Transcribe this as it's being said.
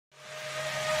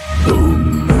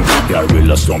their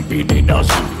real stomping in a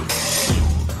zoo.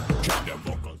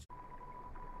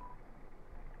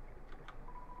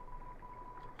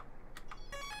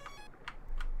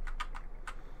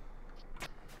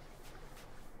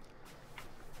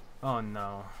 Oh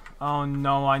no. Oh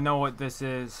no, I know what this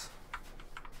is.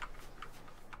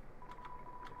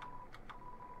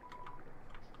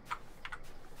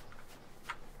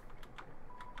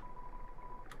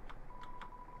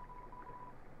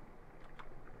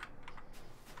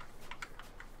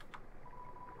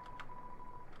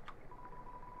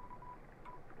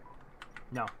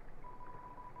 No.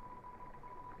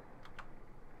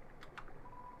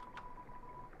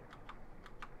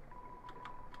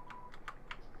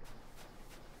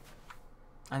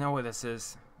 I know what this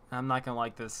is. I'm not gonna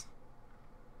like this.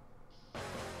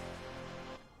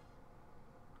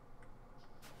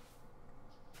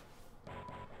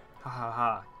 Ha ha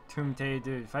ha. Tomb-tated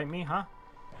dude, fight me, huh?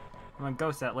 I'm a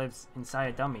ghost that lives inside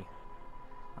a dummy.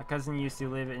 My cousin used to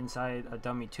live inside a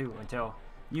dummy too until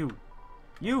you.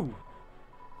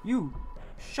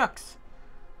 Shucks.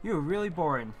 You're really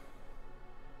boring.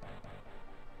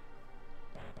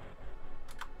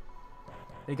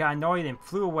 They got annoyed and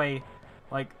flew away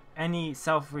like any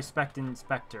self-respecting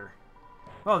inspector.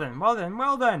 Well then.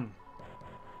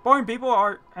 Boring people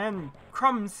are and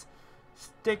crumbs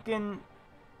sticking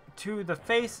to the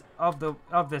face of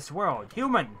this world.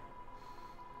 Human!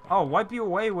 I'll wipe you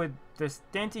away with this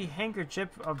dainty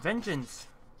handkerchief of vengeance.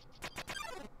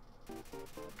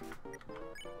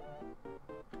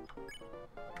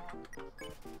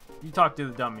 You talk to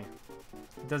the dummy.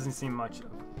 It doesn't seem much of.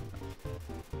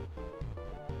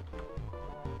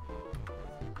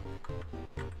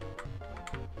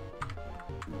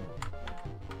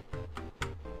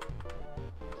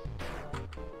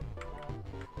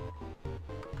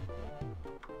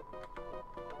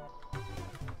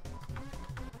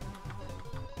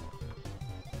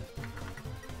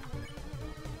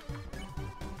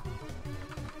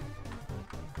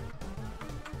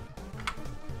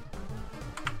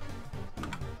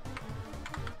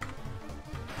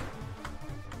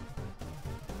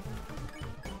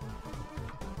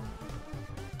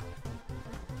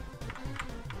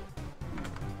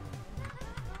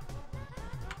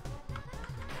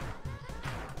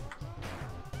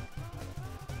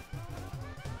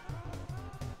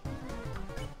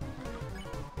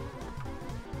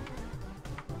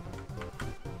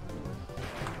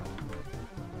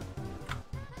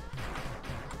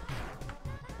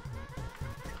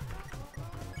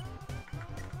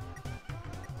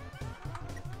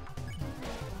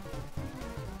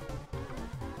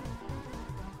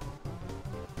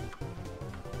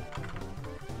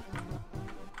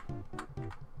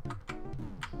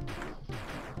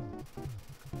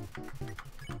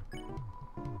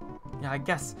 Yeah, I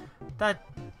guess that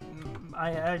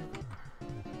I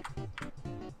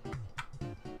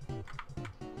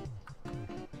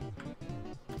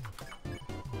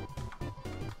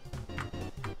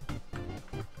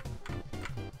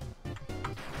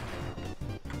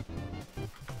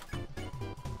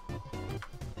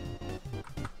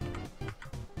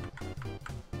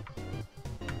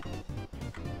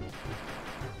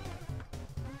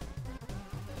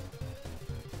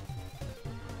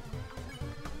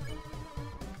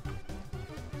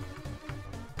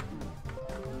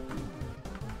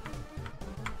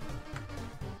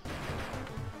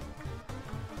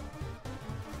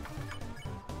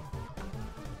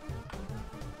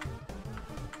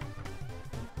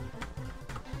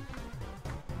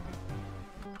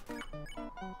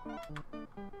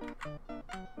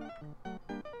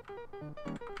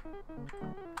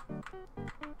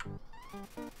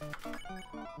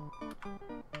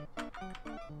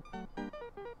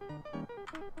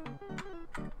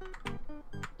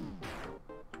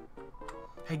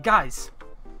Hey guys!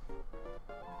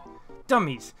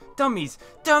 Dummies!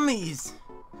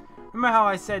 Remember how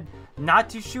I said not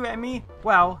to shoot at me?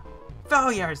 Well,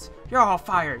 failures! You're all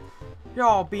fired. You're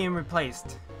all being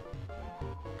replaced.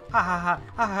 Ha ha ha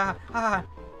ha ha ha.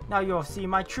 Now you'll see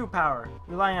my true power,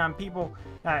 relying on people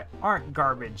that aren't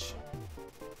garbage.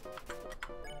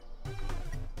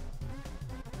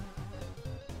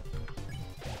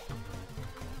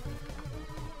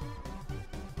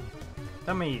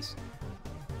 Dummies.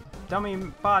 Dummy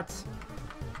bots.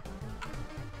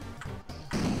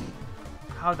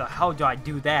 How the hell do I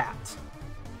do that?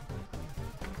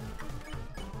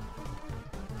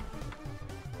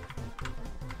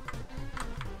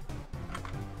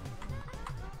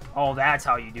 Oh, that's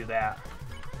how you do that.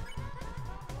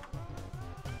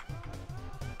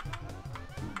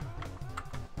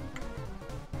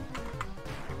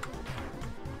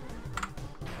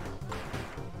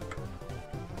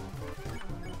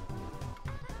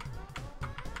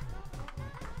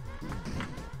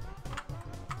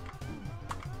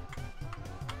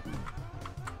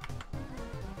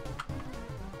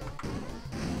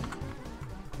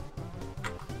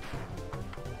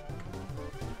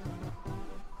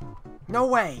 No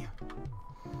way!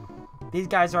 These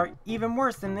guys are even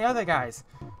worse than the other guys.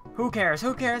 Who cares?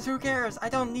 Who cares? Who cares? I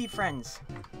don't need friends.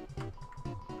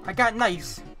 I got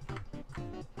knives.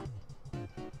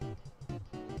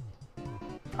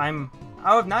 I'm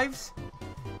out of knives?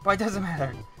 But it doesn't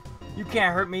matter. You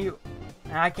can't hurt me,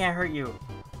 and I can't hurt you.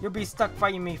 You'll be stuck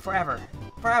fighting me forever.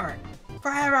 Forever.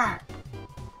 Forever!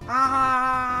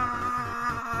 Ah!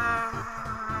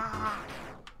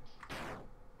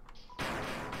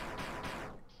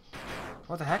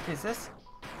 What the heck is this?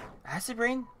 Acid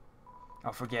rain?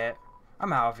 Oh, forget it.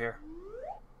 I'm out of here.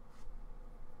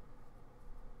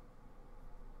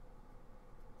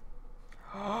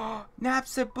 Oh,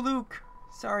 Napsablook!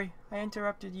 Sorry, I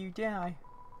interrupted you, didn't I?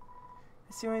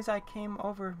 As soon as I came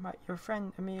over, your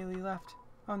friend immediately left.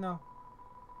 Oh no.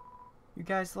 You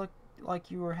guys looked like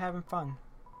you were having fun.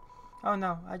 Oh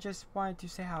no, I just wanted to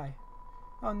say hi.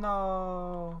 Oh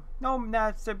no. No,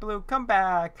 Napsablook, come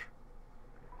back!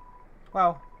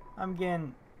 Well, I'm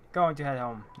going to head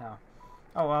home now.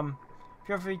 Oh,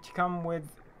 feel free to come with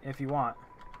if you want.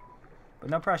 But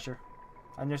no pressure.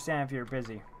 I understand if you're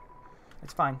busy.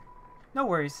 It's fine. No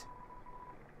worries.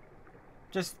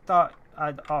 Just thought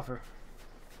I'd offer.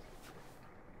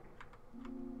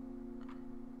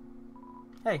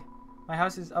 Hey, my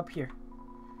house is up here.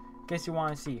 In case you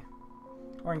want to see.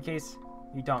 Or in case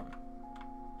you don't.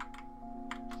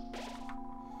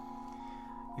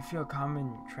 You feel calm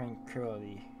and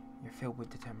tranquility. You're filled with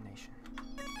determination.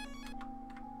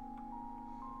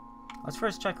 Let's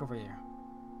first check over here.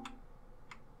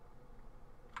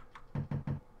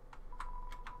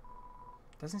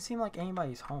 Doesn't seem like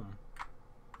anybody's home.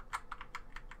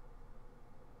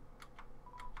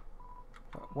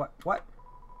 What?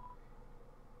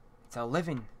 It's a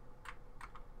living.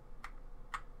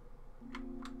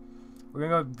 We're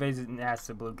gonna go visit and ask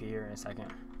the Blue here in a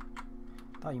second.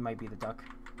 Thought you might be the duck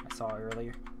I saw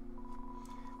earlier.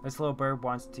 This little bird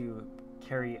wants to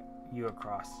carry you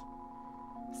across.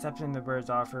 Accepting the bird's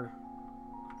offer.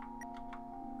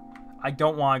 I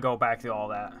don't want to go back to all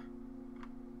that.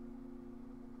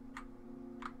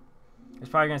 It's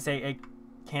probably gonna say it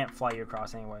can't fly you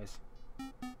across anyways.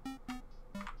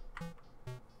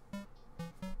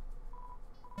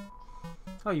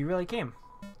 Oh, you really came.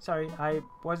 Sorry, I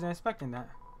wasn't expecting that.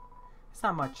 It's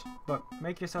not much, but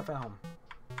make yourself at home.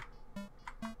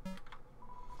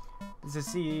 This is a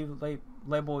CD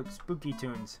labeled Spooky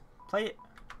Tunes. Play it.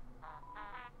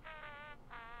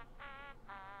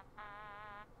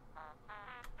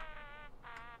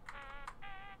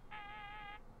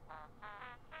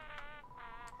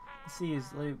 The CD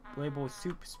is labeled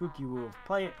Spooky Wolf.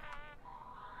 Play it.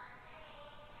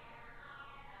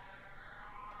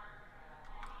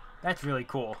 That's really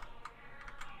cool.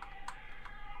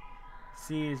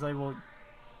 C is labeled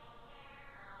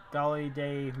Golly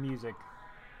Day Music.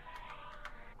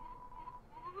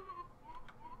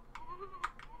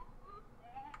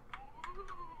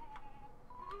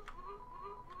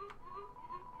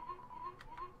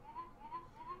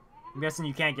 I'm guessing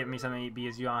you can't get me something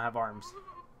because you don't have arms.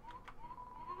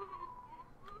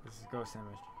 This is Ghost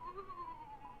Image.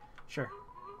 Sure.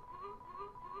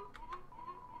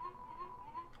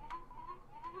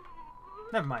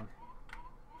 Never mind.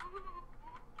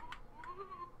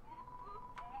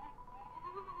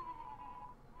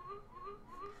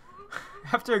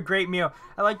 After a great meal,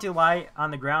 I like to lie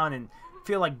on the ground and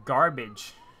feel like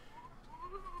garbage.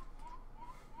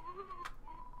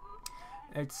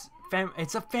 It's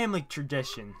a family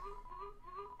tradition.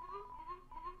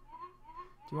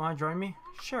 Do you want to join me?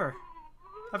 Sure.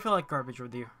 I feel like garbage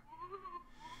with you.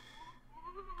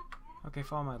 Okay,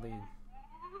 follow my lead.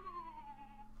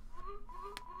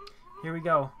 Here we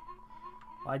go.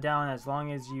 Lie down as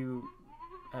long as you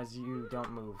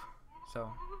don't move.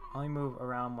 So, only move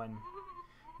around when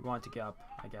you want to get up,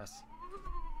 I guess.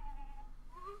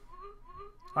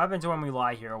 What happens when we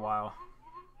lie here a while?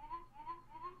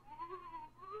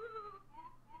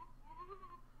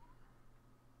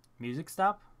 Music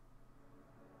stop?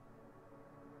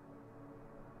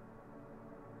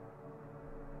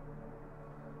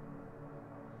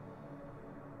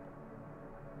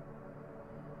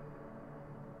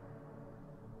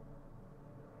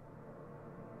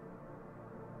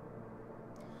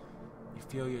 You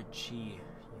feel your chi.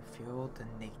 You feel the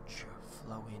nature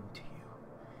flow into you.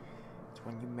 It's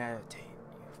when you meditate.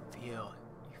 You feel it.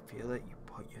 You feel it. You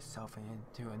put yourself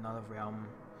into another realm.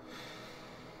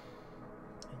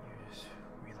 And you just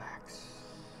relax.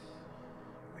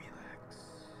 Relax.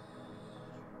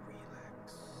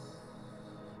 Relax.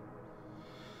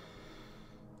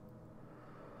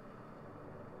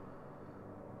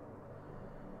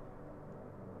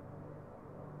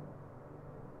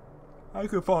 I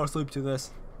could fall asleep to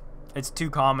this. It's too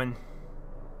common.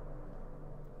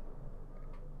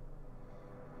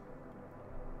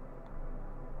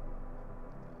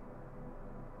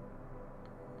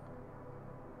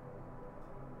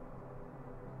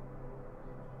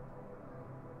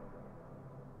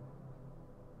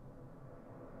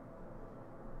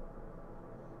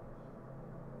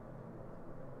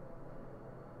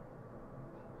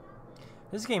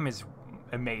 This game is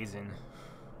amazing.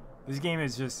 This game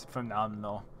is just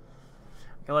phenomenal.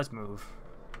 Okay, let's move.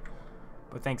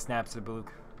 But thanks, Napsabook.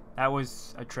 That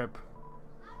was a trip.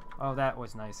 Oh, that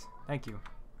was nice. Thank you.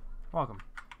 Welcome.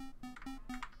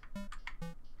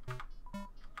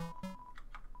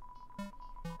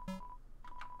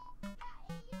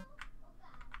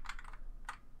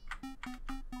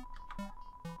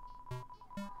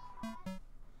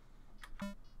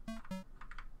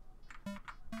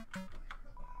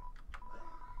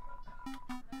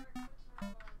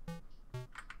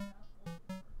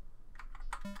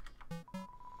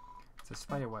 It's a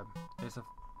spider web. There's a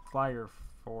flyer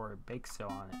for a bake sale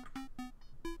on it.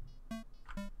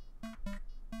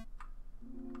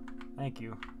 Thank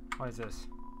you. What is this?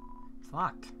 It's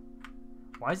locked.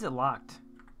 Why is it locked?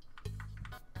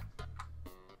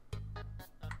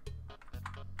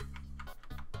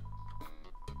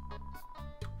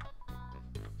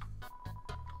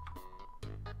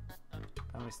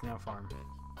 Family snail farm.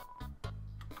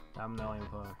 I'm the alien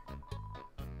player.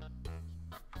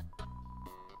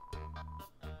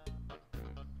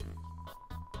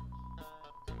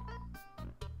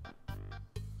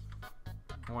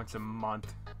 Once a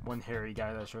month. One hairy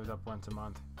guy that shows up once a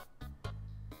month.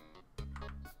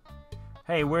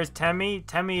 Hey, where's Temmy?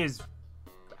 Temmy is...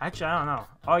 Actually, I don't know.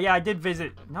 Oh, yeah, I did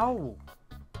visit... No!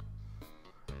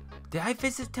 Did I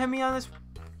visit Temmy on this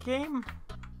game?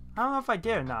 I don't know if I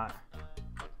did or not.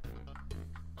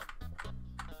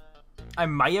 I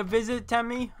might have visited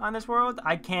Temmy on this world.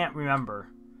 I can't remember.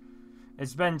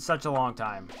 It's been such a long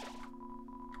time.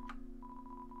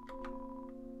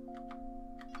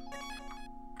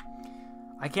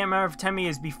 I can't remember if Temmy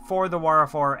is before the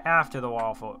waterfall or after the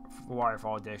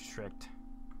waterfall district.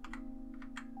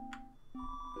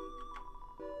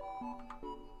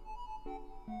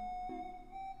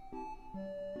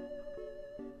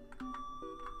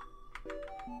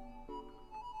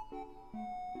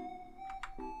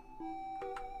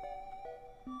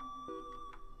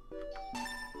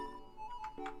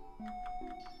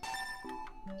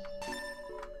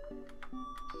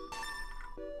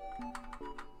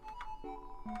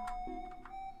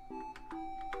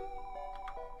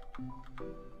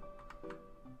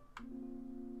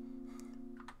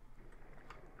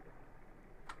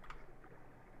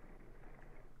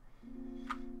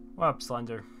 What up,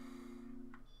 Slender?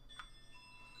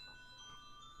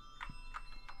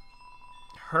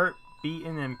 Hurt,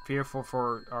 beaten, and fearful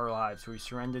for our lives, we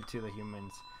surrendered to the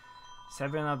humans.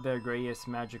 7 of their greatest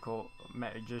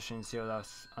magicians sealed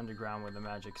us underground with a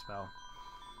magic spell.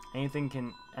 Anything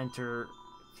can enter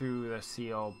through the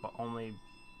seal, but only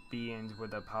beings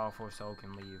with a powerful soul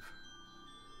can leave.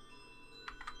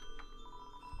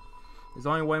 There's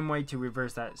only one way to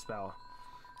reverse that spell.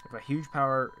 If a huge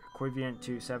power equivalent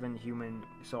to 7 human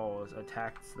souls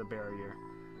attacks the barrier,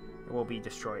 it will be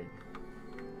destroyed.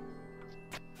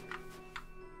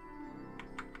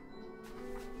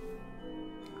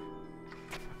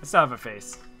 I still have a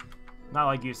face. Not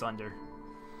like you, Slender.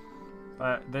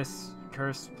 But this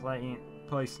cursed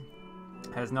place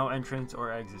has no entrance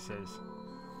or exits.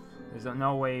 There's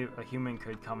no way a human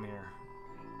could come here.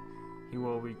 He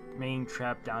will remain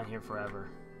trapped down here forever.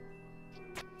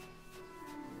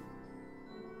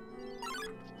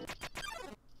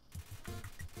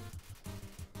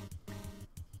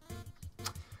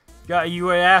 Yeah, you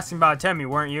were asking about Temmy,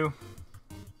 weren't you?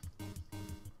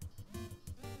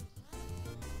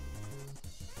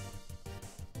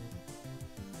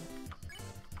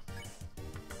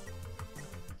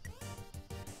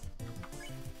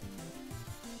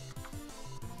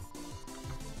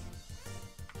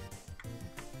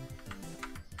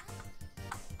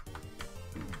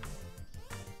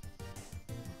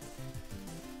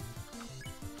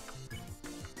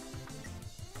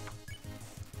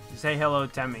 Say hello,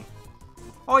 Temmy.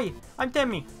 Oi, I'm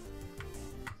Temmy.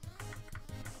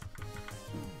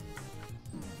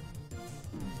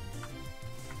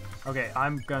 Okay,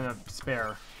 I'm gonna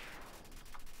spare.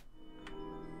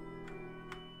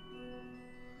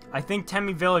 I think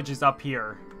Temmy Village is up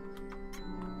here.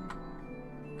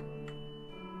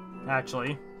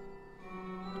 Actually.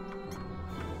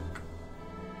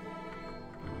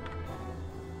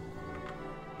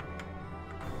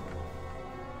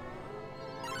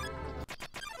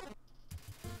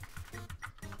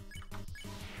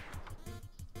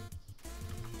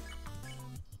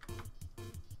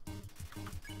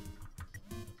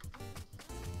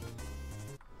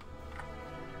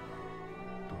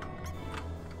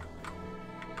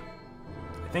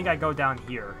 think I go down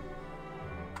here.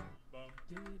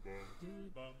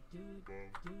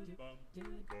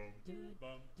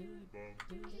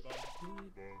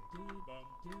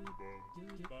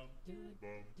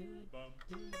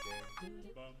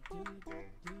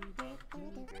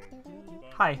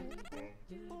 Hi,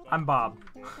 I'm Bob.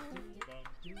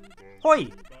 Hoi,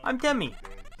 I'm Temmy.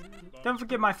 Don't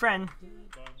forget my friend.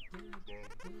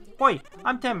 Hoi,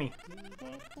 I'm Temmy.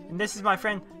 And this is my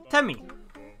friend, Temmy.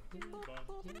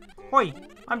 Hoi,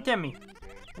 I'm Temmy.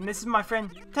 And this is my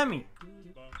friend, Temmy.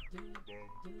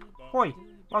 Hoi,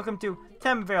 welcome to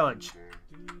Tem Village.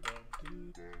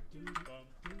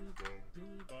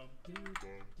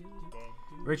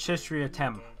 Rich history of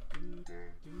Tem.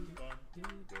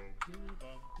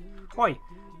 Hoi,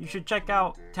 you should check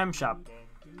out Tem Shop.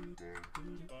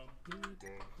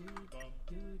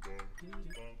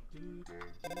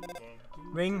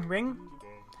 Ring, ring?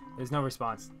 There's no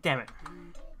response. Damn it.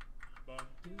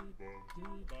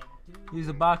 Use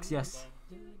a box, yes.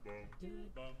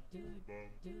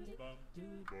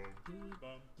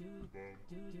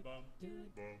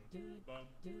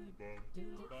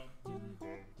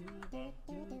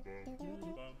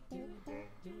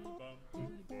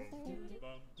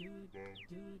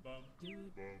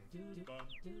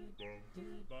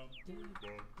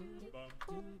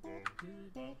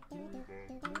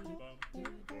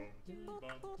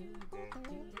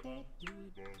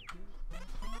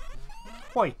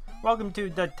 Hoi, welcome to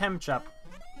the Tem Shop.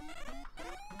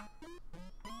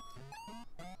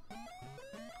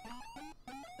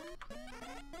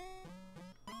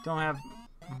 Don't have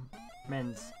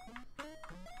men's.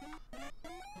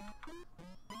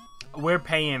 We're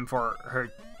paying for her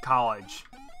college.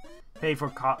 Pay for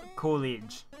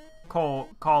college.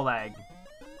 Collag.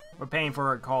 We're paying for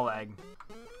her collag.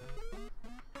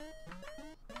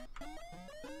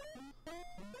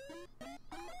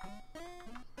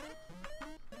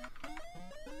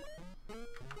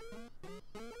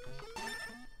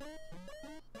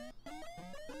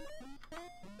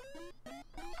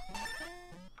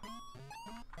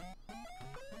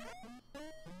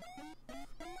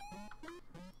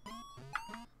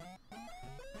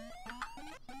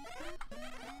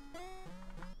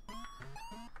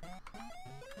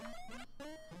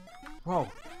 Whoa,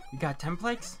 you got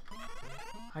templates?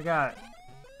 I got...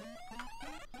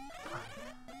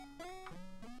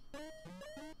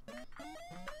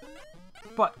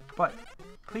 But,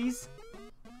 please?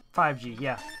 5G,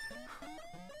 yeah.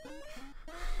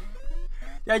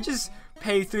 Did I just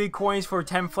pay 3 coins for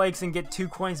 10 flakes and get 2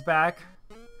 coins back?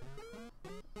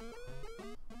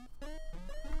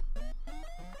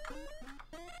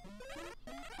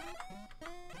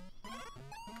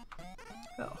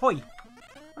 Hoi,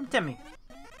 I'm Temmy.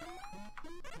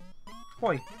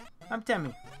 Hoi, I'm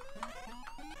Temmy.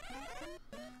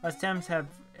 Us Tems have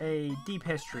a deep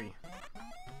history.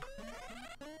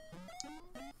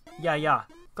 Yeah.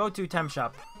 Go to Tem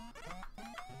Shop.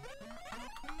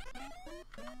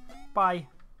 Bye,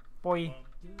 boy.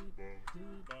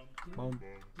 Boom,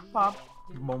 bop,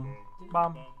 boom,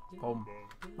 bom, boom,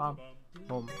 bom,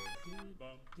 boom.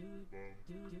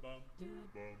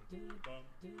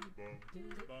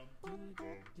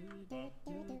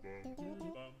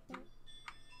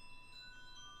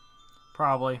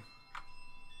 Probably.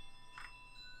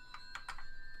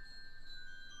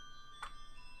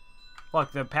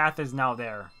 Look, the path is now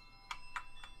there.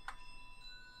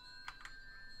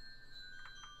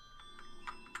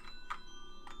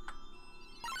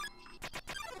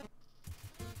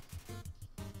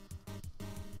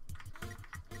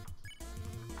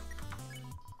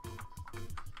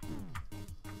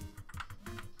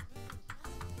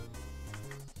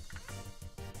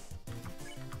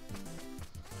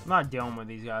 I'm not dealing with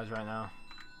these guys right now.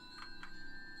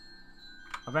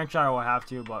 Eventually I will have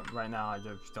to, but right now I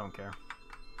just don't care.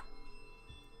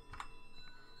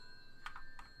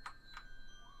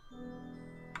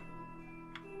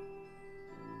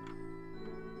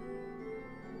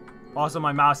 Also,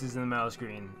 my mouse is in the middle of the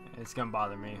screen. It's gonna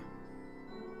bother me.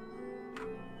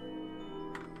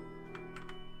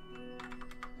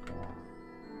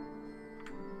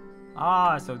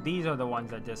 Ah, so these are the ones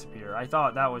that disappear. I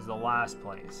thought that was the last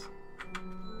place.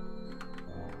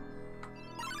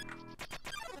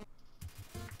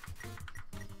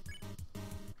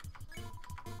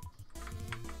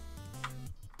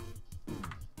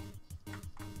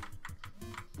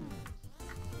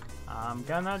 I'm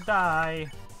gonna die.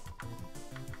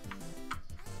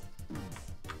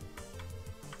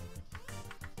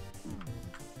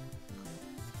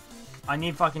 I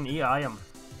need fucking item.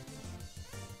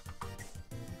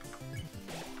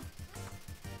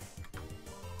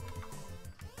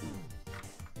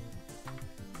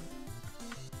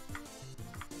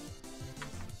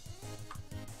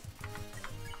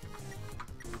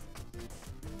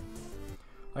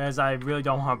 As I really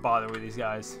don't want to bother with these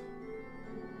guys.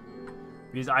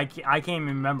 Because I can't even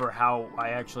remember how I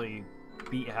actually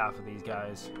beat half of these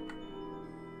guys.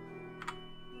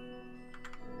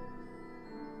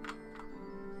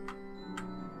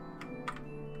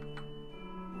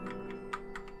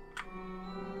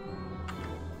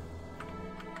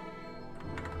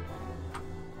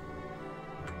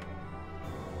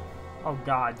 Oh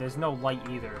god, there's no light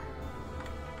either.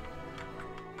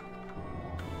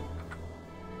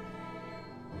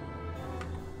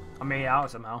 I made it out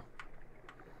somehow.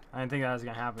 I didn't think that was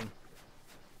gonna happen.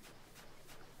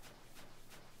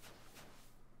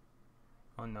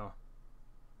 Oh no.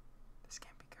 This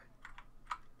can't be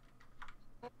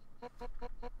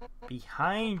good.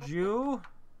 Behind you?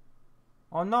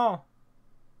 Oh no.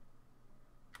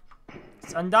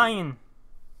 It's undying.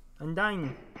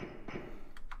 Undying.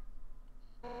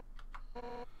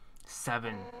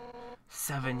 7.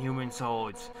 7 human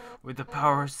souls. With the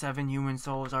power of 7 human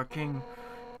souls, our King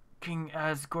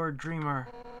Asgore Dreamer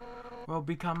will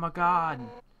become a god.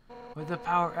 With the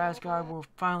power, Asgard will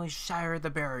finally shatter the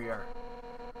barrier.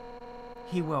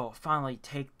 He will finally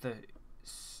take the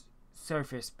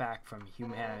surface back from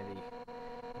humanity.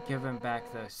 Give him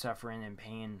back the suffering and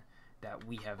pain that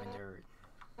we have endured.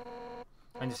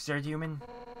 Understood, human?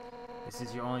 This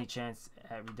is your only chance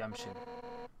at redemption.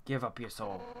 Give up your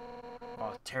soul, or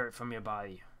I'll tear it from your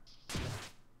body.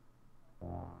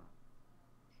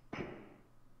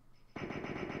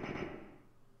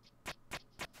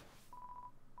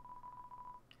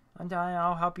 Undyne,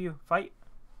 I'll help you fight.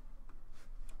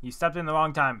 You stepped in the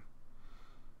wrong time.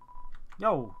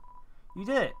 Yo, you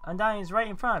did it. Undyne is right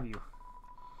in front of you.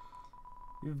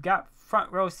 You've got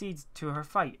front row seats to her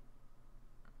fight.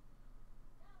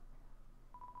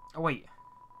 Oh wait,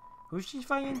 who's she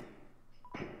fighting?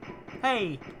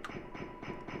 Hey,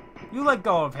 you let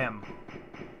go of him.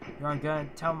 You aren't gonna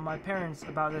tell my parents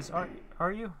about this,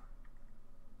 are you?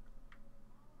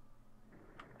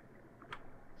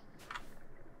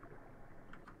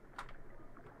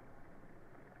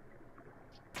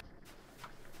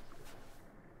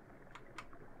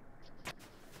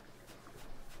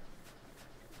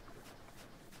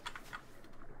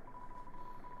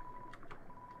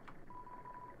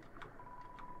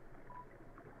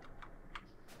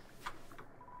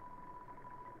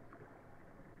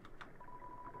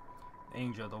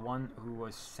 Angel, the one who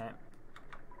was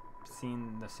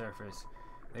seen the surface.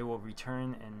 They will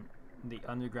return and the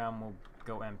underground will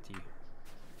go empty.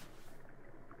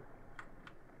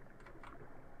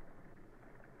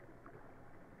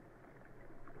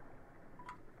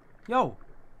 Yo!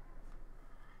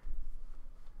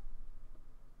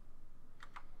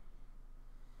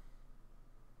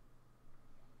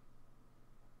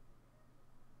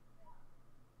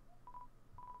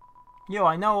 Yo,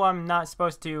 I know I'm not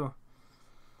supposed to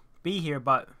be here,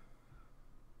 but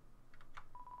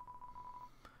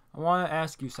I want to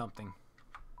ask you something.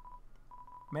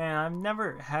 Man, I've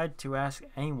never had to ask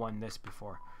anyone this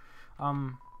before.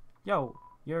 Yo,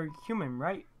 you're human,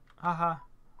 right? Haha.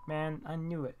 Man, I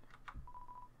knew it.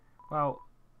 Well,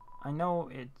 I know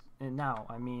it now.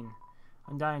 I mean,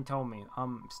 Undyne told me,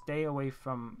 stay away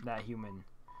from that human.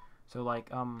 So,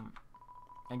 like,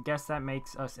 I guess that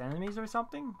makes us enemies or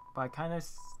something? But I kind of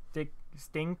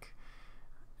stink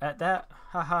at that.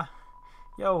 Haha.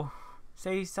 Yo,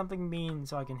 say something mean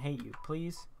so I can hate you,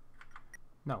 please.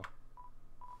 No.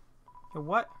 Yo,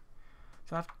 what?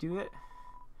 Do I have to do it?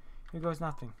 Here goes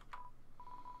nothing.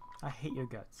 I hate your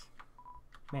guts.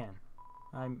 Man,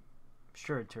 I'm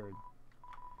sure a turd.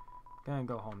 Gonna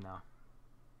go home now.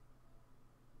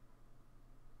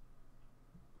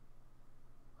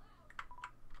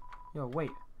 Yo,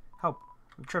 wait. Help.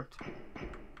 I'm tripped.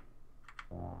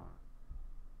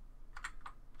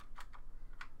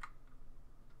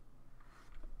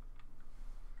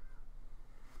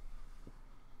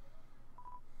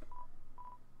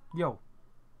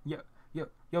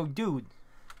 Yo, dude.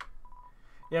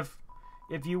 If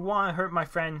you want to hurt my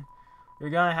friend, you're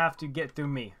gonna have to get through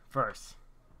me first.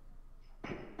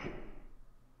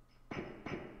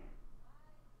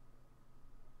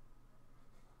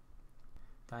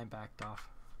 Dyne backed off.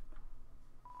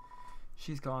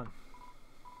 She's gone.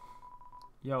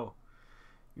 Yo,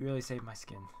 you really saved my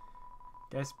skin.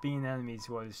 Guess being enemies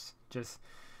was just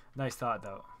a nice thought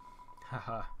though.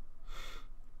 Haha.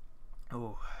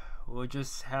 Oh, we'll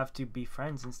just have to be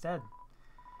friends instead.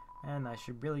 And I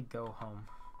should really go home.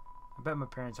 I bet my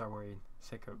parents are worried,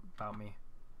 sick about me.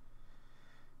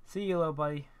 See you, little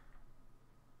buddy.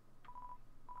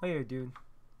 Later, dude.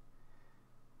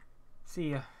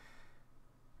 See ya.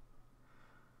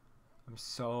 I'm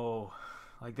so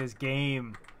like this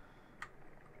game.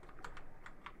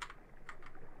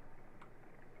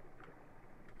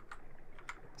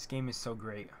 This game is so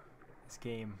great. This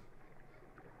game.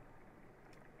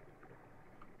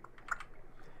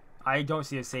 I don't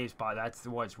see a save spot. That's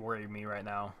what's worrying me right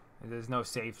now. There's no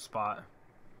safe spot.